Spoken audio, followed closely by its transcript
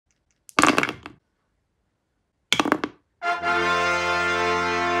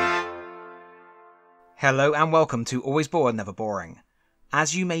Hello and welcome to Always Bored, Never Boring.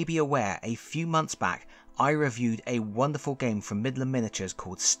 As you may be aware, a few months back I reviewed a wonderful game from Midlam Miniatures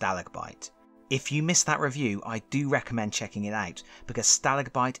called Stalagbite. If you missed that review, I do recommend checking it out because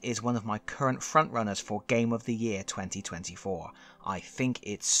Stalagbite is one of my current frontrunners for Game of the Year 2024. I think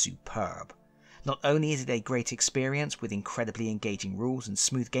it's superb. Not only is it a great experience with incredibly engaging rules and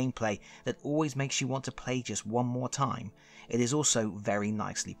smooth gameplay that always makes you want to play just one more time, it is also very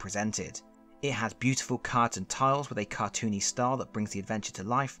nicely presented. It has beautiful cards and tiles with a cartoony style that brings the adventure to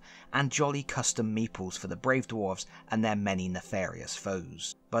life, and jolly custom meeples for the brave dwarves and their many nefarious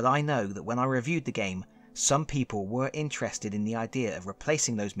foes. But I know that when I reviewed the game, some people were interested in the idea of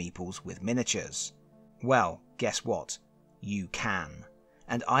replacing those meeples with miniatures. Well, guess what? You can.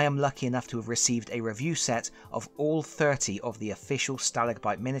 And I am lucky enough to have received a review set of all 30 of the official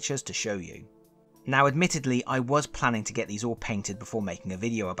Stalagbite miniatures to show you. Now admittedly, I was planning to get these all painted before making a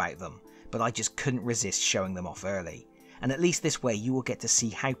video about them, but I just couldn't resist showing them off early, and at least this way you will get to see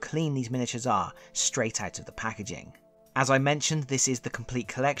how clean these miniatures are straight out of the packaging. As I mentioned, this is the complete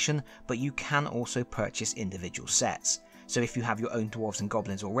collection, but you can also purchase individual sets, so if you have your own dwarves and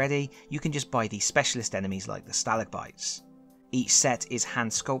goblins already, you can just buy these specialist enemies like the Stalagbites. Each set is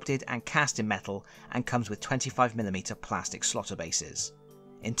hand sculpted and cast in metal and comes with 25mm plastic slotter bases.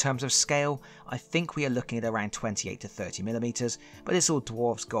 In terms of scale, I think we are looking at around 28 to 30mm, but it's all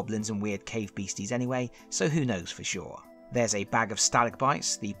dwarves, goblins and weird cave beasties anyway, so who knows for sure. There's a bag of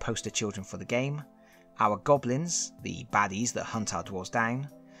Stalagbites, the poster children for the game, our goblins, the baddies that hunt our dwarves down,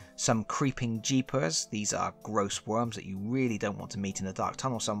 some creeping jeepers, these are gross worms that you really don't want to meet in a dark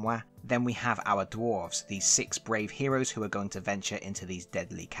tunnel somewhere. Then we have our dwarves, these 6 brave heroes who are going to venture into these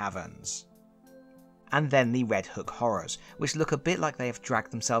deadly caverns. And then the Red Hook horrors, which look a bit like they have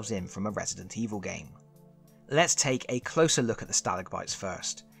dragged themselves in from a Resident Evil game. Let's take a closer look at the Stalagbites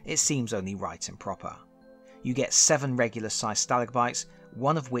first. It seems only right and proper. You get 7 regular sized Stalagbites,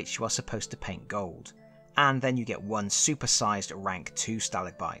 one of which you are supposed to paint gold, and then you get 1 super-sized rank 2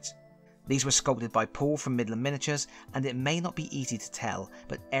 Stalagbite. These were sculpted by Paul from Midlam Miniatures, and it may not be easy to tell,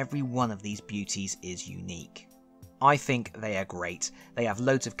 but every one of these beauties is unique. I think they are great. They have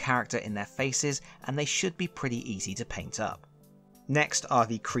loads of character in their faces and they should be pretty easy to paint up. Next are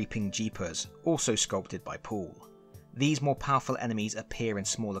the Creeping Jeepers, also sculpted by Paul. These more powerful enemies appear in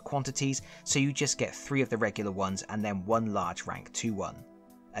smaller quantities, so you just get 3 of the regular ones and then 1 large rank 2 one.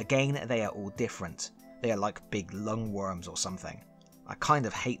 Again, they are all different. They are like big lung worms or something. I kind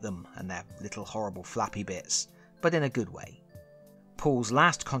of hate them and their little horrible flappy bits, but in a good way. Paul's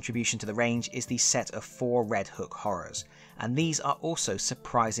last contribution to the range is the set of 4 Red Hook horrors, and these are also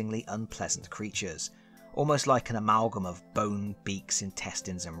surprisingly unpleasant creatures, almost like an amalgam of bone, beaks,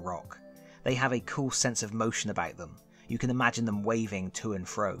 intestines and rock. They have a cool sense of motion about them. You can imagine them waving to and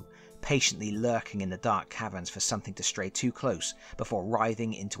fro, patiently lurking in the dark caverns for something to stray too close before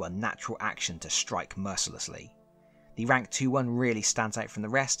writhing into a natural action to strike mercilessly. The rank 2 one really stands out from the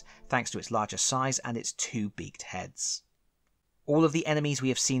rest thanks to its larger size and its 2 beaked heads. All of the enemies we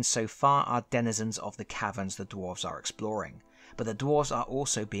have seen so far are denizens of the caverns the dwarves are exploring, but the dwarves are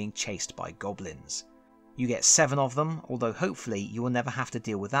also being chased by goblins. You get 7 of them, although hopefully you will never have to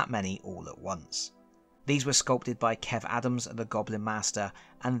deal with that many all at once. These were sculpted by Kev Adams, the Goblin Master,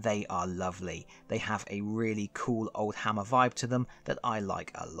 and they are lovely. They have a really cool Oldhammer vibe to them that I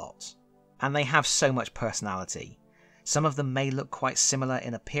like a lot. And they have so much personality. Some of them may look quite similar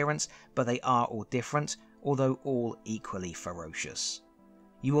in appearance, but they are all different, although all equally ferocious.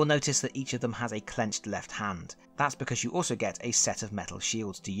 You will notice that each of them has a clenched left hand. That's because you also get a set of metal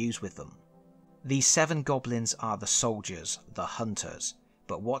shields to use with them. These 7 goblins are the soldiers, the hunters,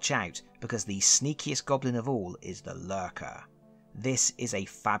 but watch out because the sneakiest goblin of all is the lurker. This is a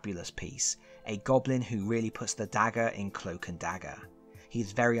fabulous piece, a goblin who really puts the dagger in cloak and dagger. He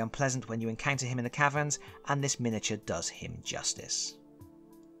is very unpleasant when you encounter him in the caverns, and this miniature does him justice.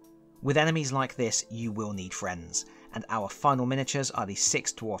 With enemies like this, you will need friends, and our final miniatures are the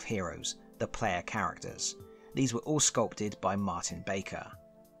 6 dwarf heroes, the player characters. These were all sculpted by Martin Baker.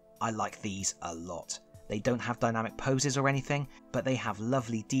 I like these a lot. They don't have dynamic poses or anything, but they have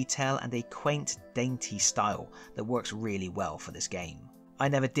lovely detail and a quaint, dainty style that works really well for this game. I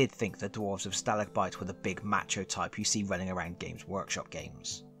never did think the dwarves of Stalagbite were the big macho type you see running around Games Workshop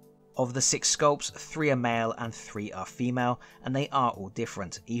games. Of the 6 sculpts, 3 are male and 3 are female, and they are all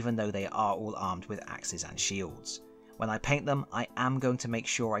different, even though they are all armed with axes and shields. When I paint them, I am going to make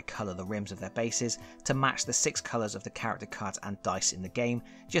sure I colour the rims of their bases to match the 6 colours of the character cards and dice in the game,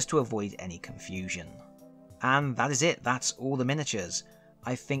 just to avoid any confusion. And that is it, that's all the miniatures.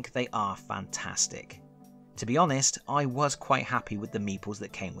 I think they are fantastic. To be honest, I was quite happy with the meeples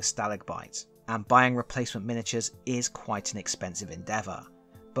that came with Stalagbite. and buying replacement miniatures is quite an expensive endeavour.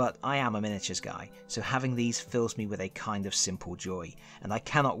 But I am a miniatures guy, so having these fills me with a kind of simple joy, and I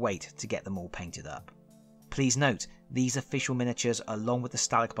cannot wait to get them all painted up. Please note, these official miniatures along with the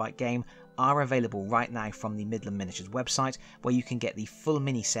Stalagbite game are available right now from the Midlam Miniatures website, where you can get the full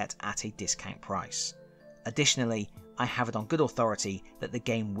mini set at a discount price. Additionally, I have it on good authority that the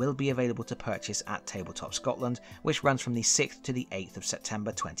game will be available to purchase at Tabletop Scotland, which runs from the 6th to the 8th of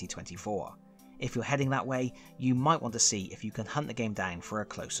September 2024. If you're heading that way, you might want to see if you can hunt the game down for a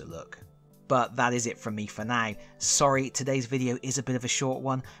closer look. But that is it from me for now. Sorry, today's video is a bit of a short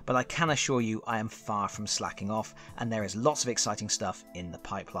one, but I can assure you I am far from slacking off, and there is lots of exciting stuff in the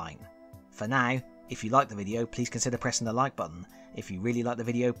pipeline. For now, if you like the video, please consider pressing the like button. If you really like the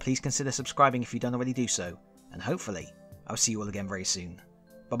video, please consider subscribing if you don't already do so, and hopefully, I'll see you all again very soon.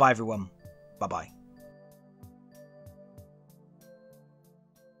 Bye bye everyone, bye bye.